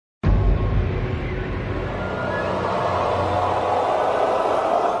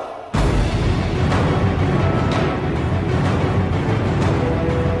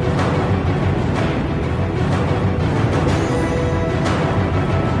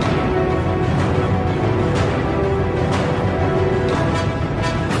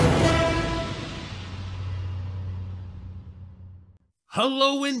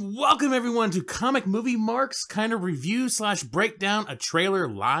Hello and welcome everyone to Comic Movie Marks, kind of review / breakdown a trailer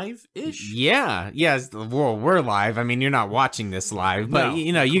live-ish. Yes. Well, we're live. I mean, you're not watching this live, but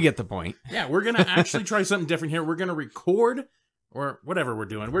you know, you get the point. Yeah, we're gonna actually try something different here. We're gonna record, or whatever we're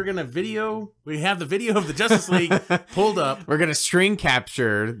doing. We're gonna video. We have the video of the Justice League pulled up. We're gonna screen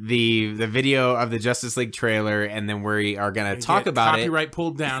capture the video of the Justice League trailer, and then we are gonna talk about copyright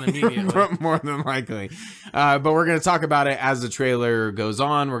pulled down immediately. More than likely. But we're gonna talk about it as the trailer goes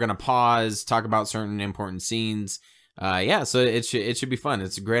on. We're gonna pause, talk about certain important scenes. Yeah, so it should be fun.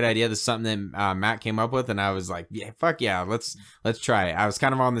 It's a great idea. This is something that Matt came up with, and I was like, yeah, fuck yeah, let's try it. I was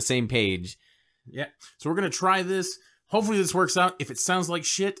kind of on the same page. Yeah, so we're gonna try this. Hopefully this works out. If it sounds like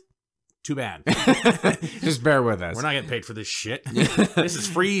shit, too bad. Just bear with us. We're not getting paid for this shit. This is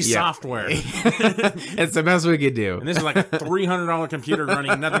free software. It's the best we could do. And this is like a $300 computer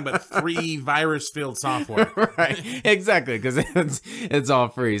running nothing but free virus-filled software. Right, exactly, because it's all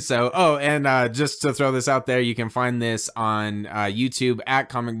free. So, and just to throw this out there, you can find this on YouTube at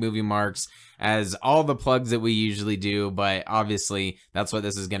Comic Movie Marks, as all the plugs that we usually do, but obviously that's what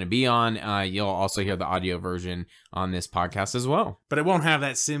this is going to be on. You'll also hear the audio version on this podcast as well. But it won't have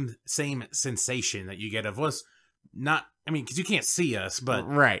that same sensation that you get of us not, I mean, because you can't see us, but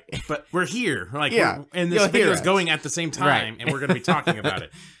right. But we're here. Like, yeah. And this video is going at the same time, and we're going to be talking about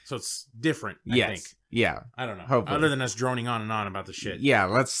it. So it's different, I think. Yeah. I don't know. Hopefully. Other than us droning on and on about the shit. Yeah,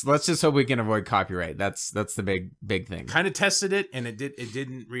 let's just hope we can avoid copyright. That's the big thing. Kind of tested it, and it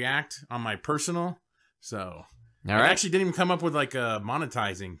didn't react on my personal. So all right. I actually didn't even come up with like a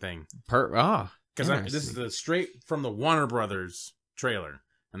monetizing thing. Because this is the straight from the Warner Brothers trailer,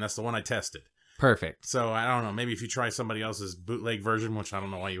 and that's the one I tested. Perfect. So I don't know. Maybe if you try somebody else's bootleg version, which I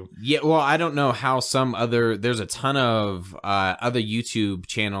don't know why you. Yeah, well, I don't know how there's a ton of other YouTube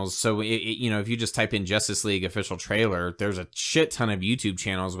channels. So you know, if you just type in Justice League official trailer, there's a shit ton of YouTube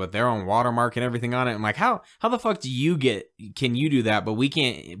channels with their own watermark and everything on it. I'm like, how the fuck can you do that, but we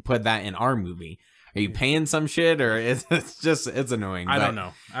can't put that in our movie? Are you paying some shit, or it's annoying? I don't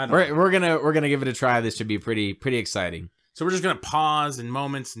know. We're gonna give it a try. This should be pretty exciting. So we're just going to pause in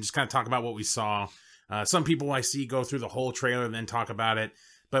moments and just kind of talk about what we saw. Some people I see go through the whole trailer and then talk about it.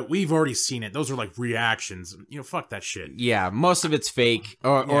 But we've already seen it. Those are like reactions. You know, fuck that shit. Yeah, most of it's fake.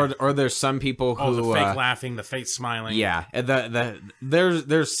 Or there's some people who... Oh, the fake laughing, the fake smiling. Yeah,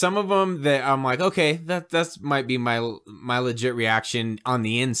 there's some of them that I'm like, okay, that's might be my legit reaction on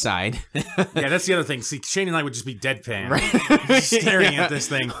the inside. Yeah, that's the other thing. See, Shane and I would just be deadpan. Right? Staring at this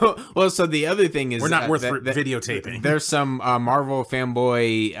thing. Well, so the other thing is... We're not worth videotaping. There's some Marvel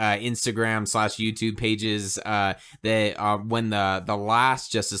fanboy Instagram / YouTube pages that when the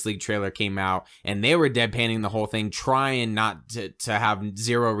last Justice League trailer came out, and they were deadpanning the whole thing, trying not to have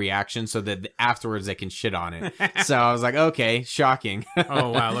zero reaction so that afterwards they can shit on it. So I was like, okay, shocking. Oh,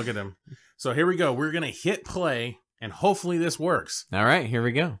 wow, look at him. So here we go. We're going to hit play, and hopefully this works. All right, here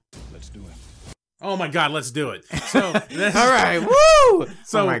we go. Let's do it. Oh my God, let's do it. So all right, woo!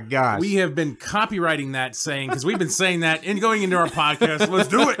 So oh my gosh, we have been copywriting that saying, because we've been saying that and going into our podcast, let's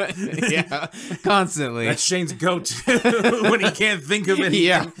do it. Yeah, constantly. That's Shane's go-to when he can't think of anything.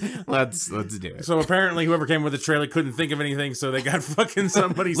 Yeah, let's do it. So apparently whoever came with the trailer couldn't think of anything, so they got fucking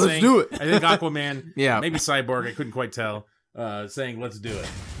somebody let's saying, do it. I think Aquaman, yeah, maybe Cyborg, I couldn't quite tell, saying, let's do it.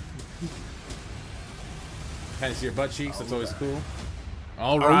 Kind of see your butt cheeks, that's always cool.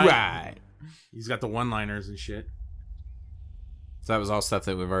 All right. He's got the one-liners and shit. So that was all stuff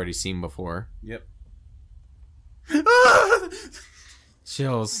that we've already seen before. Yep.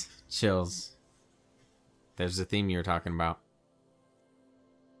 Chills. There's the theme you were talking about.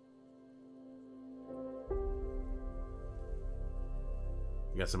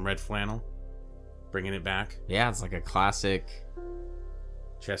 You got some red flannel. Bringing it back. Yeah, it's like a classic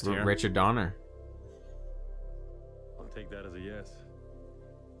chest hair. Richard Donner. I'll take that as a yes.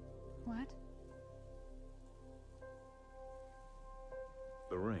 What?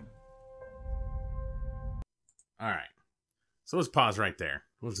 The ring. All right. So let's pause right there.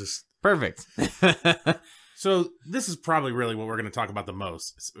 We'll just... Perfect. So this is probably really what we're going to talk about the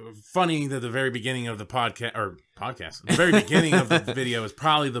most. It's funny that the very beginning of the podcast, the very beginning of the video is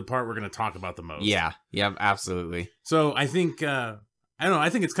probably the part we're going to talk about the most. Yeah, absolutely. So I think, I don't know, I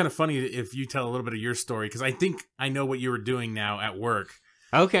think it's kind of funny if you tell a little bit of your story, because I think I know what you were doing now at work.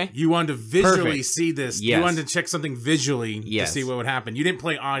 Okay. You wanted to visually Perfect. see this. Yes. You wanted to check something visually Yes. to see what would happen. You didn't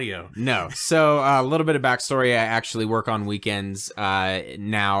play audio. No. So a little bit of backstory. I actually work on weekends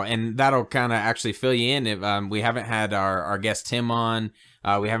now, and that'll kind of actually fill you in. If we haven't had our guest Tim on,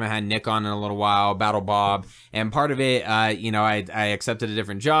 we haven't had Nick on in a little while, Battle Bob, and part of it, I accepted a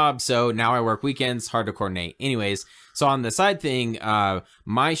different job, so now I work weekends. Hard to coordinate. Anyways, so on the side thing,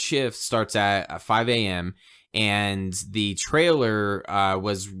 my shift starts at 5 a.m. and the trailer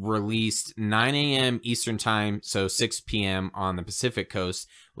was released 9 a.m. Eastern time, so 6 p.m. on the Pacific Coast,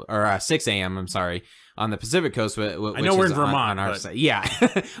 or 6 a.m. I'm sorry, on the Pacific Coast. Which I know we're in Vermont, on our but, side. Yeah,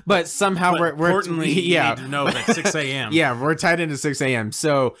 but somehow we're importantly, yeah. you need to know that 6 a.m. Yeah, we're tied into 6 a.m.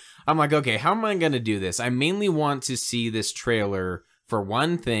 So I'm like, okay, how am I gonna do this? I mainly want to see this trailer. For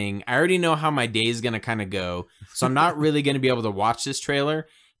one thing, I already know how my day is gonna kind of go, so I'm not really gonna be able to watch this trailer.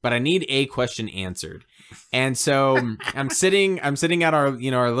 But I need a question answered. And so I'm sitting at our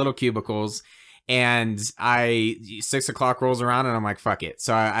little cubicles, and 6 o'clock rolls around and I'm like, fuck it.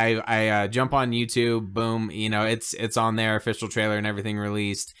 So I jump on YouTube, boom, it's on there, official trailer and everything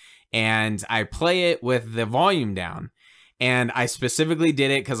released. And I play it with the volume down. And I specifically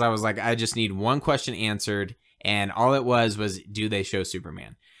did it because I was like, I just need one question answered. And all it was, do they show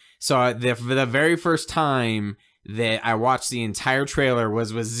Superman? So for the very first time that I watched the entire trailer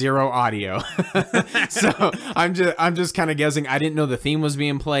was with zero audio. So I'm just kind of guessing. I didn't know the theme was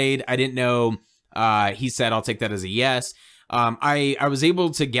being played. I didn't know. He said, I'll take that as a yes. I was able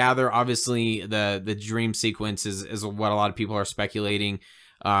to gather, obviously, the dream sequence is what a lot of people are speculating.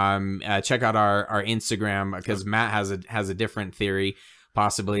 Check out our Instagram, because Matt has a different theory.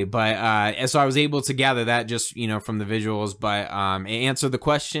 Possibly, but so I was able to gather that just from the visuals, but it answered the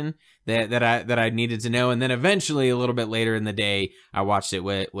question that I needed to know, and then eventually a little bit later in the day I watched it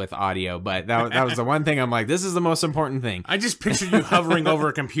with audio. But that was the one thing I'm like, this is the most important thing. I just pictured you hovering over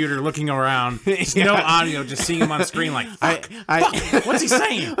a computer, looking around, Yeah. no audio, just seeing him on screen like, fuck, fuck, what's he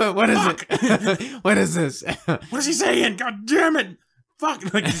saying? What is Fuck. it? What is this? What is he saying? God damn it!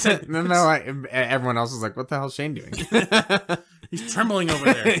 Fuck! Like you said, No, everyone else was like, what the hell's Shane doing? he's trembling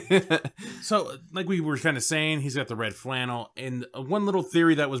over there. So, like we were kind of saying, he's got the red flannel. And one little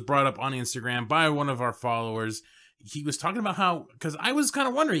theory that was brought up on Instagram by one of our followers, he was talking about how, because I was kind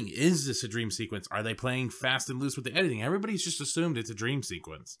of wondering, is this a dream sequence? Are they playing fast and loose with the editing? Everybody's just assumed it's a dream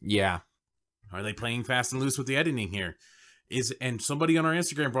sequence. Yeah. Are they playing fast and loose with the editing here? And somebody on our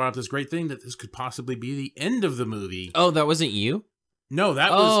Instagram brought up this great thing that this could possibly be the end of the movie. Oh, that wasn't you? No,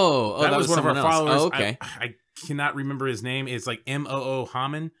 that was that was one of our someone else. followers. Oh, okay. I cannot remember his name. It's like M-O-O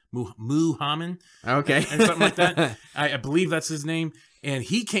Haman, Mu Haman, Okay. and something like that. I believe that's his name. And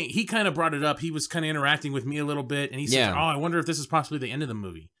he kind of brought it up. He was kind of interacting with me a little bit, and he said, Yeah. "Oh, I wonder if this is possibly the end of the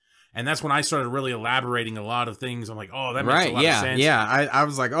movie." And that's when I started really elaborating a lot of things. I'm like, "Oh, that makes a lot of sense." Yeah. I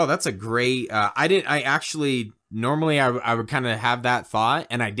was like, oh, that's a great. I actually normally I would kind of have that thought,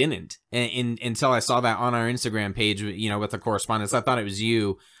 and I didn't until I saw that on our Instagram page. With the correspondence, I thought it was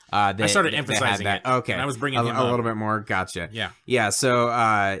you. I started emphasizing that. it. Okay, and I was bringing him a up. little bit more. Gotcha. Yeah. So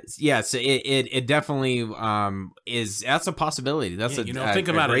so it definitely that's a possibility. That's think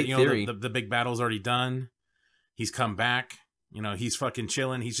a about great it. theory. The big battle's already done. He's come back. He's fucking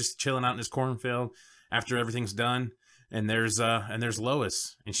chilling. He's just chilling out in his cornfield after everything's done. And there's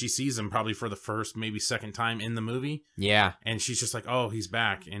Lois, and she sees him probably for the first, maybe second time in the movie. Yeah. And she's just like, "Oh, he's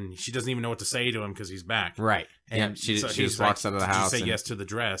back," and she doesn't even know what to say to him because he's back. Right. And she so just he's walks like, out of the "Did you house. say yes to the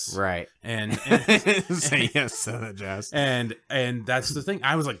dress." Right. And Say yes to the dress. and that's the thing.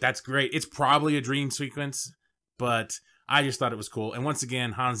 I was like, "That's great. It's probably a dream sequence," but I just thought it was cool. And once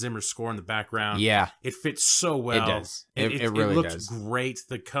again, Hans Zimmer's score in the background. Yeah. It fits so well. It does. It really looks does. great.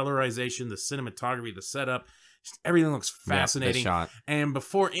 The colorization, the cinematography, the setup, just everything looks fascinating. The shot. And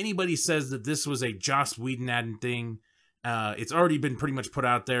before anybody says that this was a Joss Whedon thing, it's already been pretty much put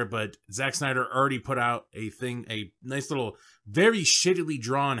out there. But Zack Snyder already put out a nice little, very shittily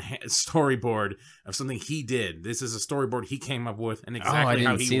drawn storyboard of something he did. This is a storyboard he came up with, and exactly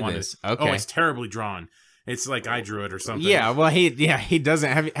how he wanted. This. Oh, Okay. it's terribly drawn. It's like I drew it or something. Yeah, well, he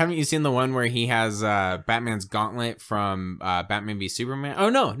doesn't. Haven't you seen the one where he has Batman's gauntlet from Batman v Superman? Oh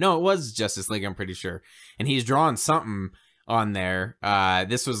no, it was Justice League. I'm pretty sure, and he's drawn something on there.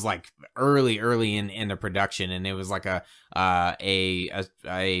 This was like early in the production, and it was like a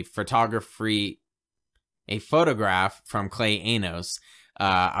photograph from Clay Anos.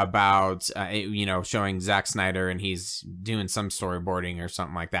 About showing Zack Snyder, and he's doing some storyboarding or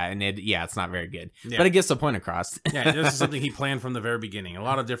something like that, and it's not very good, but it gets the point across. Yeah, this is something he planned from the very beginning. A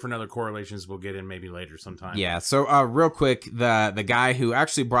lot of different other correlations we'll get in maybe later sometime. Yeah. So real quick, the guy who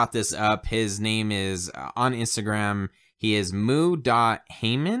actually brought this up, his name is on Instagram. He is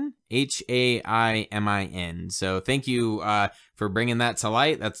Mu.Haimin, Haimin. So thank you for bringing that to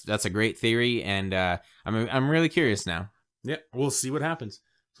light. That's a great theory, and I'm really curious now. Yeah, we'll see what happens.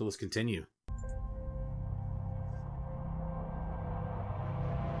 So let's continue. The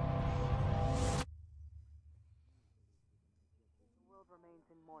world remains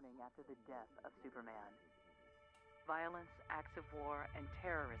in mourning after the death of Superman. Violence, acts of war, and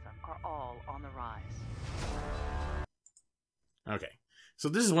terrorism are all on the rise. Okay, so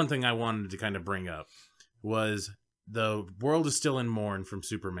this is one thing I wanted to kind of bring up, was the world is still in mourn from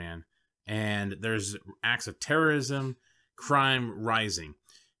Superman, and there's acts of terrorism, crime rising.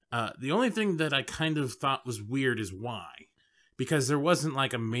 The only thing that I kind of thought was weird is why. Because there wasn't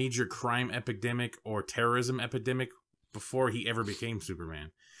like a major crime epidemic or terrorism epidemic before he ever became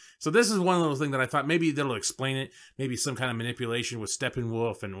Superman. So this is one of those things that I thought maybe that'll explain it. Maybe some kind of manipulation with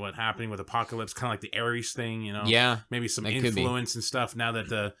Steppenwolf and what happening with Apocalypse, kind of like the Ares thing, you know? Yeah, Maybe some influence and stuff now that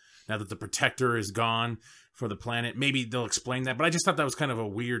the Protector is gone for the planet. Maybe they'll explain that. But I just thought that was kind of a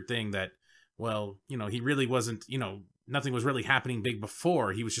weird thing that, well, you know, he really wasn't, you know, nothing was really happening big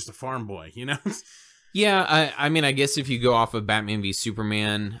before. He was just a farm boy, you know? Yeah, I mean, I guess if you go off of Batman v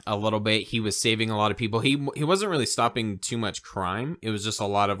Superman a little bit, he was saving a lot of people. He wasn't really stopping too much crime. It was just a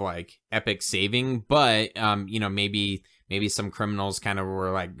lot of like epic saving. But you know, maybe some criminals kind of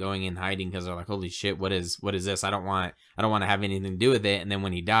were like going in hiding because they're like, holy shit, what is this? I don't want to have anything to do with it. And then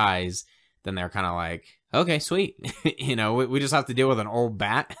when he dies, then they're kind of like, okay, sweet. You know, we just have to deal with an old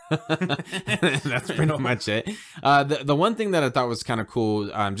bat. That's pretty much it. The one thing that I thought was kind of cool,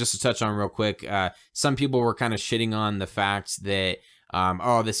 just to touch on real quick, some people were kind of shitting on the fact that,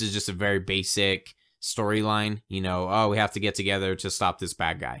 oh, this is just a very basic storyline. You know, oh, we have to get together to stop this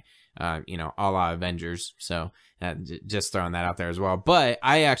bad guy. You know, a la Avengers. So just throwing that out there as well. But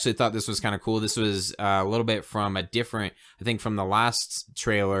I actually thought this was kind of cool. This was a little bit from a different, I think from the last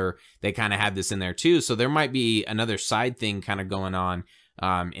trailer, they kind of had this in there too. So there might be another side thing kind of going on.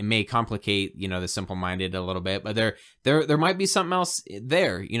 It may complicate, you know, the simple-minded a little bit, but there might be something else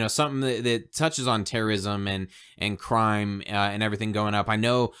there, you know, something that touches on terrorism and crime and everything going up. I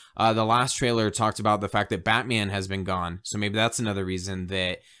know the last trailer talked about the fact that Batman has been gone, so maybe that's another reason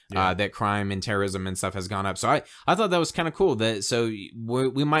that that crime and terrorism and stuff has gone up. So I thought that was kind of cool. That so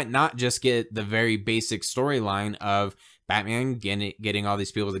we might not just get the very basic storyline of Batman getting all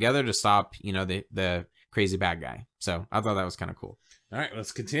these people together to stop, you know, the crazy bad guy. So I thought that was kind of cool. All right,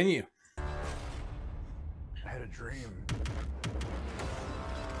 let's continue. I had a dream.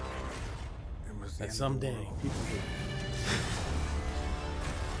 It was That someday.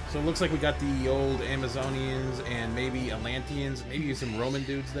 So it looks like we got the old Amazonians and maybe Atlanteans, maybe some Roman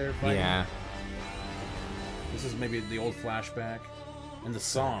dudes there fighting. Yeah. This is maybe the old flashback. And the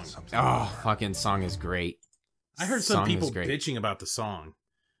song. Oh, fucking song is great. I heard some Song is people great. bitching about the song.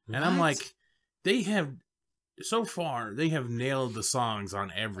 And I'm like, they have... So far, they have nailed the songs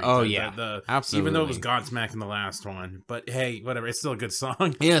on everything. Oh, yeah. Absolutely. Even though it was Godsmack in the last one. But hey, whatever. It's still a good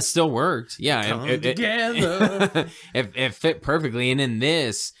song. Yeah, it still worked. Yeah. Come together. It fit perfectly. And in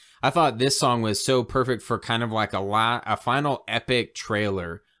this, I thought this song was so perfect for kind of like a final epic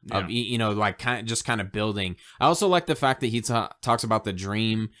trailer of, you know, like kind of building. I also like the fact that he talks about the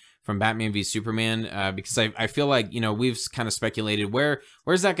dream from Batman v Superman, because I feel like, you know, we've kind of speculated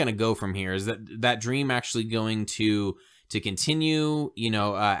where's that going to go from here? Is that dream actually going to continue? You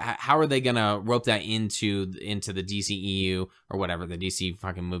know, how are they going to rope that into the DCEU or whatever, the DC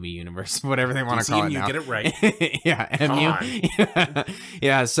fucking movie universe, whatever they want to call it now. Get it right. Yeah, MU.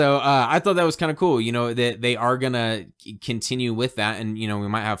 Yeah, so I thought that was kind of cool. You know, that they are going to continue with that, and you know, we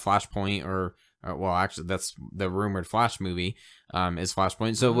might have Flashpoint or well, actually, that's the rumored Flash movie. Is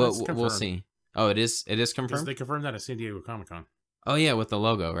Flashpoint. So we'll see. Oh, it is confirmed. They confirmed that at San Diego Comic-Con. Oh yeah, with the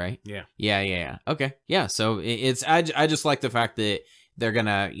logo, right? Yeah. Yeah. Okay. Yeah. So it's I just like the fact that they're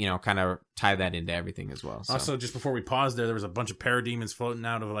gonna, you know, kind of tie that into everything as well. So. Also, just before we paused there was a bunch of parademons floating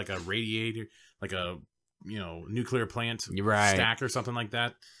out of like a radiator, like a, you know, nuclear plant stack or something like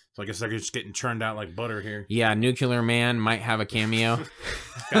that. So I guess they're just getting churned out like butter here. Yeah, Nuclear Man might have a cameo.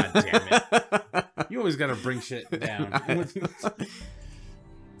 God damn it. You always got to bring shit down. That's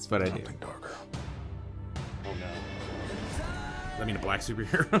what I do. Something darker. Oh no. Does that mean a black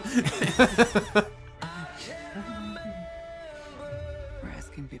superhero? We're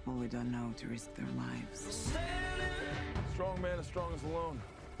asking people we don't know to risk their lives. Strong man is strongest alone.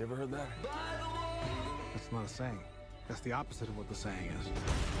 You ever heard that? That's not a saying. That's the opposite of what the saying is.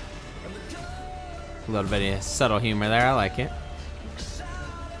 A little bit of subtle humor there. I like it.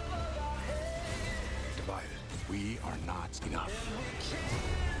 Divided. We are not enough.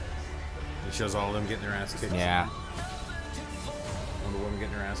 It shows all of them getting their ass kicked. Yeah. woman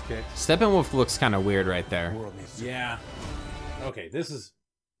getting her ass kicked. Steppenwolf looks kind of weird right there. World needs Superman. Yeah. Okay, this is...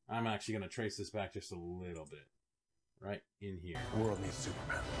 I'm actually going to trace this back just a little bit. Right in here. World needs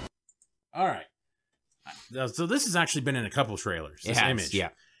Superman. All right. So this has actually been in a couple trailers. This image. Yeah.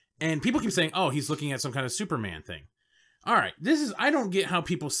 And people keep saying, oh, he's looking at some kind of Superman thing. All right. I don't get how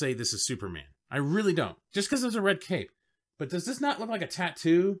people say this is Superman. I really don't. Just because there's a red cape. But does this not look like a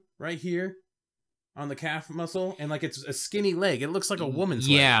tattoo right here on the calf muscle? And like it's a skinny leg. It looks like a woman's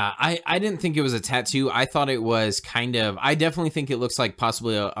leg. Yeah, I didn't think it was a tattoo. I thought it was kind of... I definitely think it looks like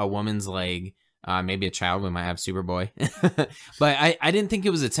possibly a woman's leg. Maybe a child. We might have Superboy. But I didn't think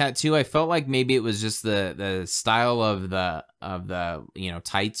it was a tattoo. I felt like maybe it was just the style of the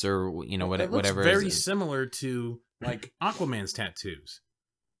tights or whatever. It looks very similar to like Aquaman's tattoos.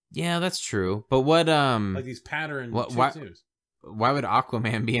 Yeah, that's true. But what like these pattern tattoos. Why would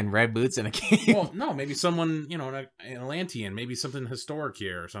Aquaman be in red boots and a cape? Well, no, maybe someone, an Atlantean, maybe something historic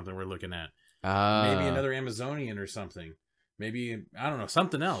here or something we're looking at. Maybe another Amazonian or something. Maybe, I don't know,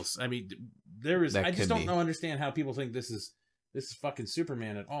 something else. I mean, I just don't understand how people think this is fucking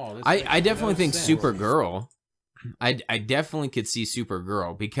Superman at all. I definitely think sense. Supergirl. I definitely could see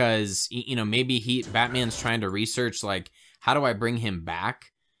Supergirl because, maybe Batman's trying to research, like, how do I bring him back?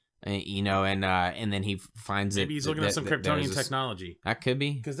 And then he finds maybe he's looking at some Kryptonian technology. That could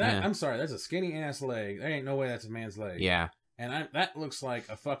be. Because I'm sorry, that's a skinny ass leg. There ain't no way that's a man's leg. Yeah. And that looks like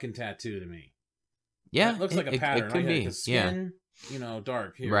a fucking tattoo to me. Yeah. It looks like a pattern. It could be. The skin,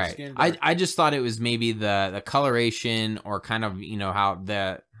 dark here. Right. Skin, dark. I just thought it was maybe the coloration or kind of, how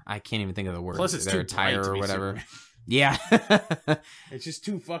I can't even think of the word. Plus it's too attire bright to or be whatever. Superman. Yeah. It's just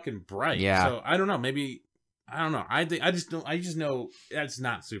too fucking bright. Yeah. So I don't know. Maybe I don't know. I just know that's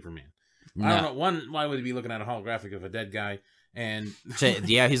not Superman. No. I don't know. One, why would he be looking at a holographic of a dead guy? And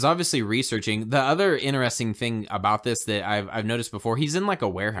yeah, he's obviously researching. The other interesting thing about this that I've noticed before, he's in like a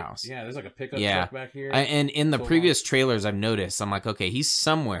warehouse. Yeah, there's like a pickup truck back here. And in the previous trailers, I've noticed, I'm like, okay, he's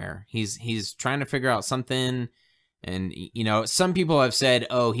somewhere. He's trying to figure out something. And, some people have said,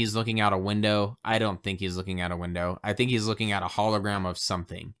 oh, he's looking out a window. I don't think he's looking out a window. I think he's looking at a hologram of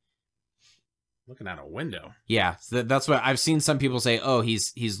something. Looking out a window. Yeah, so that's what I've seen. Some people say, "Oh,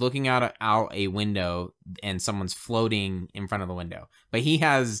 he's looking out a window, and someone's floating in front of the window." But he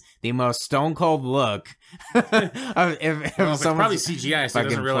has the most stone cold look. if it's probably CGI, so he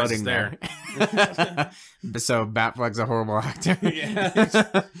doesn't realize it's there. So Batfleck's a horrible actor.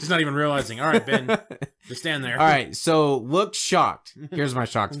 Yeah, he's not even realizing. All right, Ben, just stand there. All right, so look shocked. Here's my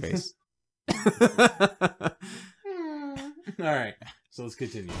shocked face. All right, so let's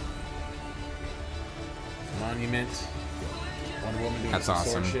continue. Monument. Wonder Woman doing That's some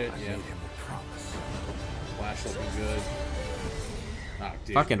awesome. sword shit. I Yeah. made him a promise. Flash looking good. Oh,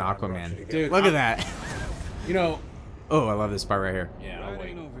 dude. Fucking Aquaman. Dude, Look at that. Oh, I love this part right here. Yeah, I'll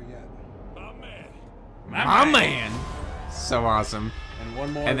wait. over yet. My man. So awesome. And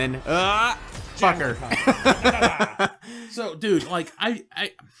one more. And then, fucker. So, dude, like,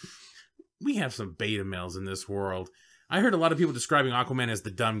 we have some beta males in this world. I heard a lot of people describing Aquaman as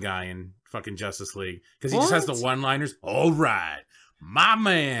the dumb guy in fucking Justice League because he just has the one-liners. All right, my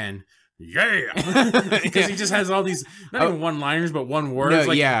man, yeah. Because he just has all these not even one-liners, but one word. No,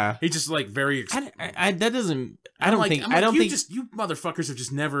 like, yeah. he just like very. That doesn't. I don't think. You motherfuckers have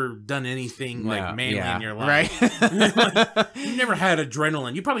just never done anything like manly in your life, right? You never had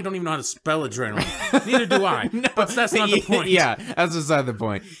adrenaline. You probably don't even know how to spell adrenaline. Neither do I. No, but that's not the point. Yeah, that's beside the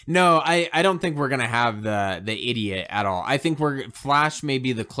point. No, I don't think we're gonna have the idiot at all. I think Flash may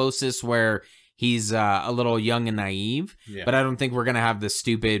be the closest where he's a little young and naive, but I don't think we're gonna have the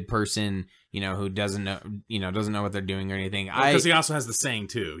stupid person, who doesn't know what they're doing or anything. Because he also has the saying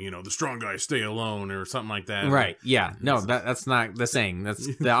too, the strong guys stay alone or something like that. Right? Yeah. No, that's not the saying.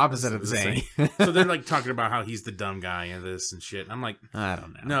 That's the opposite of the saying. So they're like talking about how he's the dumb guy and this and shit. I'm like, I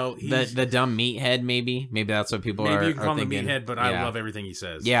don't know. No, the dumb meathead. Maybe that's what people are. Maybe you can call him thinking. the meathead, but I love everything he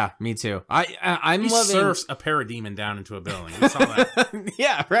says. Yeah, me too. I'm he loving. surfs a parademon down into a building. We saw that.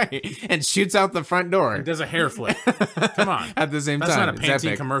 Yeah, right. And shoots out the front door. He does a hair flip. Come on. At the same That's time. That's not a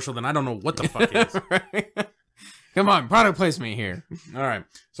Pantene commercial. Then I don't know what the fuck it is. Come on, product placement here. All right.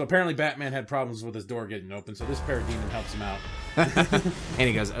 So apparently Batman had problems with his door getting open, so this parademon helps him out. And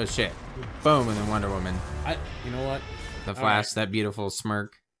he goes, oh shit. Boom, and then Wonder Woman. You know what? The Flash, that beautiful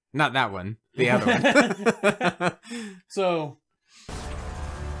smirk. Not that one. The other one. So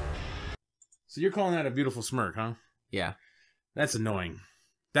you're calling that a beautiful smirk, huh? Yeah. That's annoying.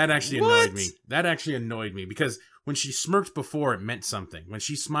 That actually annoyed me. That actually annoyed me because when she smirked before, it meant something. When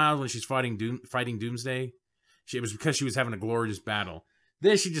she smiled when she's fighting Doomsday, it was because she was having a glorious battle.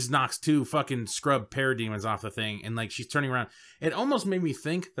 This, she just knocks 2 fucking scrub parademons off the thing, and like she's turning around. It almost made me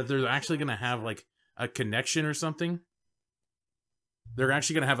think that they're actually gonna have like a connection or something. They're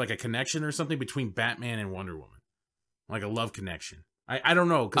actually gonna have like a connection or something between Batman and Wonder Woman, like a love connection. I don't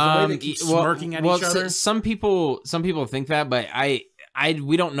know, because the way they keep smirking at each other. Some people think that, but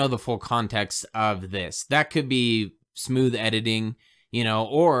we don't know the full context of this. That could be smooth editing. You know,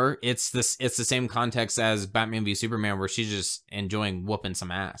 or it's the same context as Batman v Superman, where she's just enjoying whooping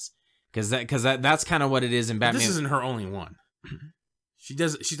some ass, because that's kind of what it is in Batman. This isn't her only one. She's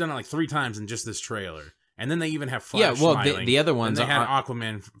done it like 3 times in just this trailer, and then they even have Flash. Yeah, well, the other ones and they had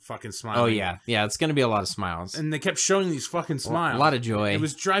Aquaman fucking smiling. Oh yeah, it's gonna be a lot of smiles, and they kept showing these fucking smiles. A lot of joy. It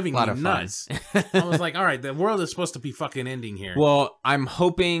was driving me nuts. I was like, all right, the world is supposed to be fucking ending here. Well, I'm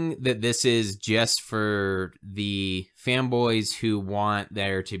hoping that this is just for the fanboys who want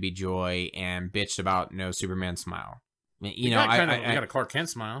there to be joy and bitched about no Superman smile. You know, I got a Clark Kent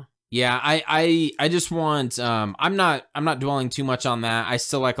smile. Yeah, I just want I'm not dwelling too much on that. I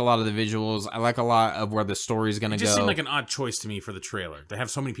still like a lot of the visuals. I like a lot of where the story's gonna go. It just seemed like an odd choice to me for the trailer. They have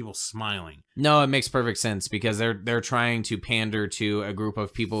so many people smiling. No, it makes perfect sense because they're trying to pander to a group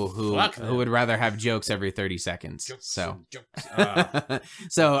of people who would rather have jokes every 30 seconds. Jokes.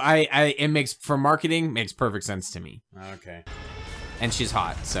 So it makes, for marketing, makes perfect sense to me. Okay. And she's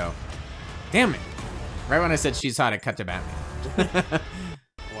hot, so damn it. Right when I said she's hot, it cut to Batman.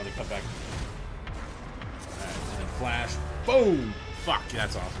 Cut back. Alright, and then Flash. Boom! Fuck,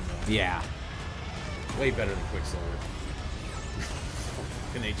 that's awesome though. Yeah. Way better than Quicksilver.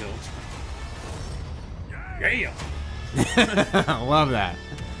 Fucking angels. Yeah! I love that.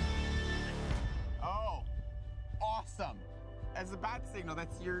 Oh, awesome. As a bat signal,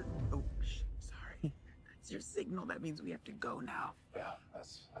 that's your... Oh, sorry. That's your signal. That means we have to go now. Yeah,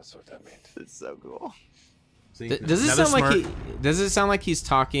 that's what that means. It's so cool. See, does it sound like he's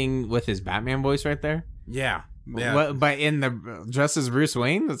talking with his Batman voice right there? Yeah. But in the dressed as Bruce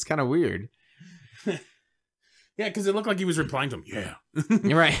Wayne, that's kind of weird. Yeah, because it looked like he was replying to him. Yeah,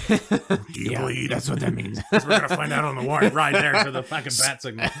 you're right. Do you bleed? That's what that means. We're gonna find out on the warrant right there for the fucking bat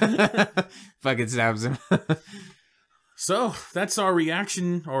signal. Fucking stabs him. So that's our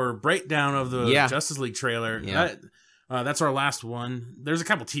reaction or breakdown of the Justice League trailer. Yeah. That's our last one. There's a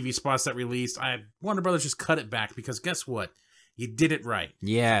couple TV spots that released. Warner Brothers just cut it back because guess what? You did it right.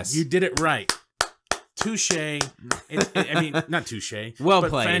 Yes. You did it right. Touche. I mean, not touche. Well but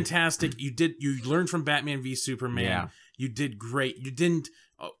played. Fantastic. You learned from Batman v Superman. Yeah. You did great. You didn't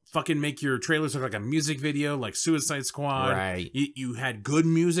fucking make your trailers look like a music video like Suicide Squad. Right. You had good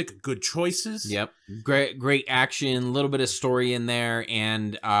music, good choices. Yep. Great action, a little bit of story in there,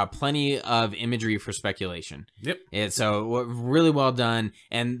 and plenty of imagery for speculation. Yep. So really well done,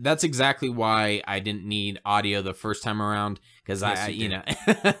 and that's exactly why I didn't need audio the first time around. Because you know,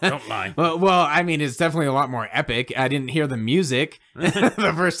 don't lie. Well, I mean, it's definitely a lot more epic. I didn't hear the music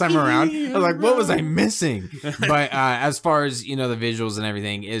the first time around. I was like, what was I missing? But as far as, you know, the visuals and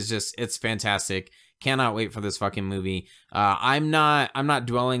everything, it's fantastic. Cannot wait for this fucking movie. I'm not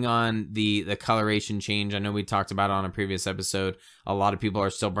dwelling on the coloration change. I know we talked about it on a previous episode. A lot of people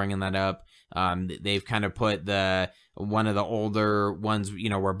are still bringing that up. They've kind of put one of the older ones, you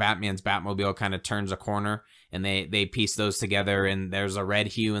know, where Batman's Batmobile kind of turns a corner, and they piece those together, and there's a red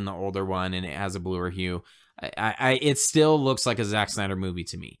hue in the older one, and it has a bluer hue. It still looks like a Zack Snyder movie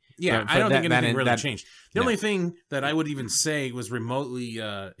to me. Yeah, I don't think anything really changed. The only thing that I would even say was remotely,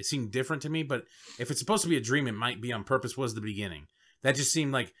 it seemed different to me, but if it's supposed to be a dream, it might be on purpose, was the beginning. That just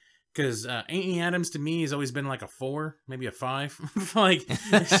seemed like, because Amy Adams to me has always been like a 4, maybe a 5. Like,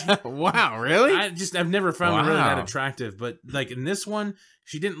 wow, really? I've never found her really that attractive, but like in this one,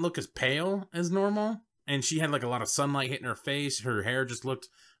 she didn't look as pale as normal, and she had like a lot of sunlight hitting her face. Her hair just looked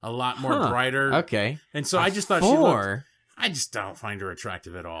a lot more brighter. Okay. And so I just thought 4? I just don't find her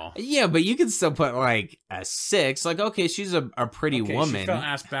attractive at all. Yeah, but you can still put like a 6. Like, okay, she's a pretty woman. She fell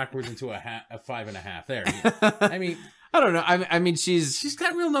ass backwards into a 5.5. There. I mean, I don't know. I mean, she's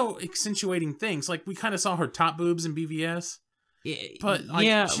got real no accentuating things. Like we kind of saw her top boobs in BVS. But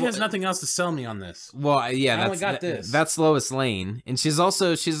like, she has nothing else to sell me on this. Well, yeah, I only got this. That's Lois Lane, and she's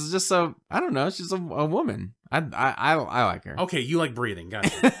just a, I don't know, she's a woman. I like her. Okay, you like breathing,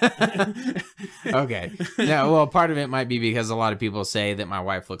 gotcha. Okay, yeah. Well, part of it might be because a lot of people say that my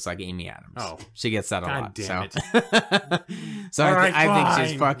wife looks like Amy Adams. Oh, she gets that a lot. Damn it. So I think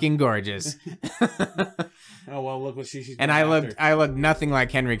she's fucking gorgeous. Oh well, look what she's. And I look nothing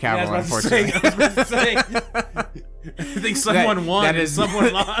like Henry Cavill, unfortunately. I was about to say. I think someone won that and is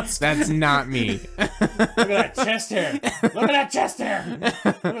someone lost. That's not me. Look at that chest hair. Look at that chest hair. Look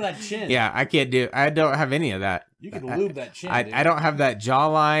at that chin. Yeah, I don't have any of that. You can lube that chin. I don't have that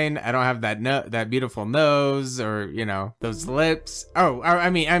jawline. I don't have that beautiful nose, or those lips. Oh, I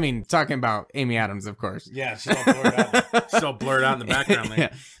mean, talking about Amy Adams, of course. Yeah, she's all blurred out. She's all blurred out in the background there.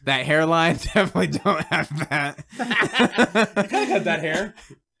 Yeah, that hairline, definitely don't have that. You kind of got that hair.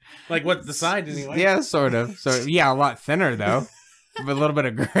 Like what, the side anyway? Yeah, sort of. So yeah, a lot thinner though, with a little bit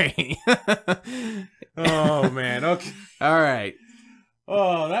of gray. Oh man. Okay. All right.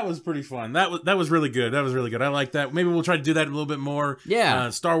 Oh, that was pretty fun. That was really good. That was really good. I like that. Maybe we'll try to do that a little bit more. Yeah.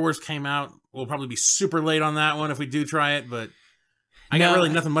 Star Wars came out. We'll probably be super late on that one if we do try it, but I got really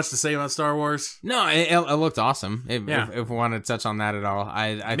nothing much to say about Star Wars. No, it looked awesome. If we want to touch on that at all,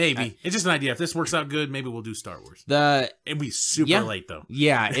 maybe it's just an idea. If this works out good, maybe we'll do Star Wars. It'd be super late though.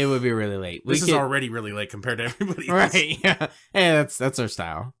 Yeah, it would be really late. This is already really late compared to everybody else. Right? Yeah, hey, that's our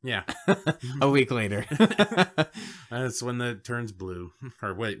style. Yeah. A week later. That's when the turns blue.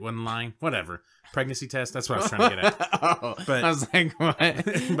 Or wait, one line, whatever. Pregnancy test. That's what I was trying to get at. But I was like, what?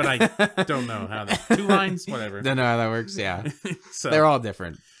 But I don't know how that. 2 lines, whatever. Don't know how that works. Yeah. So they're all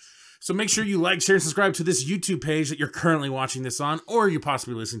different. So make sure you like, share, and subscribe to this YouTube page that you're currently watching this on, or you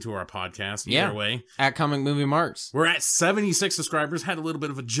possibly listen to our podcast. Either way. At Comic Movie Marks. We're at 76 subscribers. Had a little bit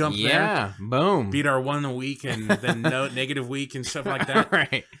of a jump there. Yeah. Boom. Beat our 1 a week and then negative week and stuff like that.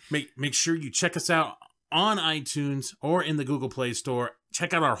 Right. Make sure you check us out on iTunes or in the Google Play Store.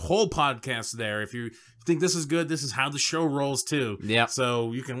 Check out our whole podcast there. If you think this is good, this is how the show rolls too. Yeah.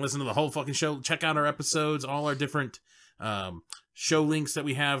 So you can listen to the whole fucking show. Check out our episodes, all our different show links that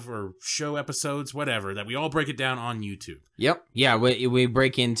we have, or show episodes, whatever, that we all break it down on YouTube. Yep. Yeah, we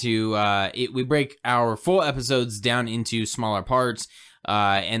break into we break our full episodes down into smaller parts.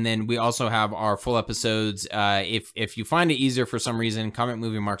 And then we also have our full episodes. If you find it easier for some reason,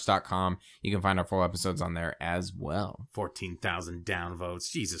 comicmoviemarks.com, you can find our full episodes on there as well. 14,000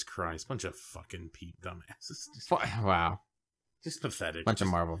 downvotes. Jesus Christ. Bunch of fucking Pete dumbasses. Wow. Just pathetic. Bunch of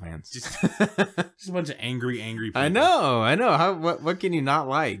Marvel fans. Just a bunch of angry people. I know. How what can you not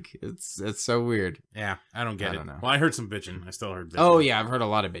like? It's so weird. Yeah, I don't get it. Know. Well, I heard some bitching. I still heard bitching. Oh yeah, I've heard a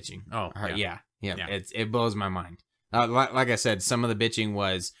lot of bitching. Oh, yeah. It blows my mind. Like I said, some of the bitching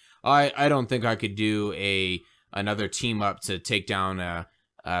was, I don't think I could do another team up to take down a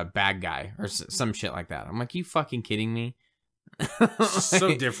bad guy or some shit like that. I'm like, you fucking kidding me?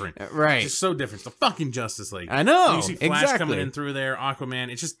 So different, right? Just so different. It's the fucking Justice League. I know. You see Flash coming in through there,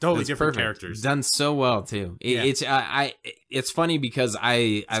 Aquaman. It's just totally different characters. Done so well too. It's funny because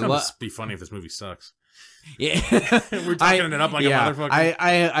I love. Be funny if this movie sucks. Yeah, we're talking it up like a motherfucker.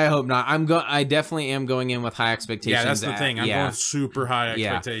 I hope not. I definitely am going in with high expectations. Yeah, that's the thing. I'm going super high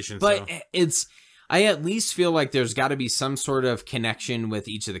expectations. But I at least feel like there's got to be some sort of connection with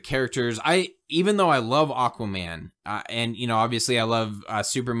each of the characters. Even though I love Aquaman, and obviously I love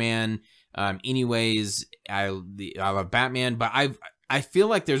Superman. Anyways, I love Batman, but I feel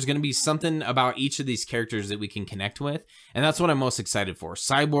like there's going to be something about each of these characters that we can connect with, and that's what I'm most excited for.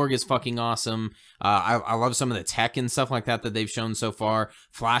 Cyborg is fucking awesome. I love some of the tech and stuff like that they've shown so far.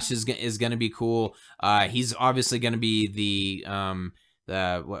 Flash is going to be cool. He's obviously going to be the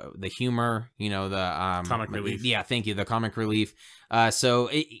humor, the comic relief. Yeah, thank you, the comic relief. So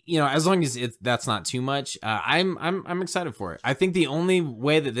as long as that's not too much, I'm excited for it. I think the only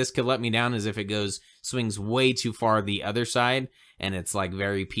way that this could let me down is if it swings way too far the other side, and it's like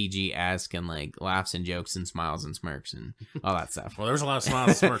very PG-esque and like laughs and jokes and smiles and smirks and all that stuff. Well, there was a lot of smiles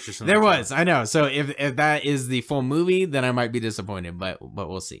and smirks. There was, I know. So if that is the full movie, then I might be disappointed, but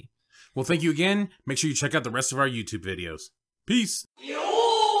we'll see. Well, thank you again. Make sure you check out the rest of our YouTube videos. Peace.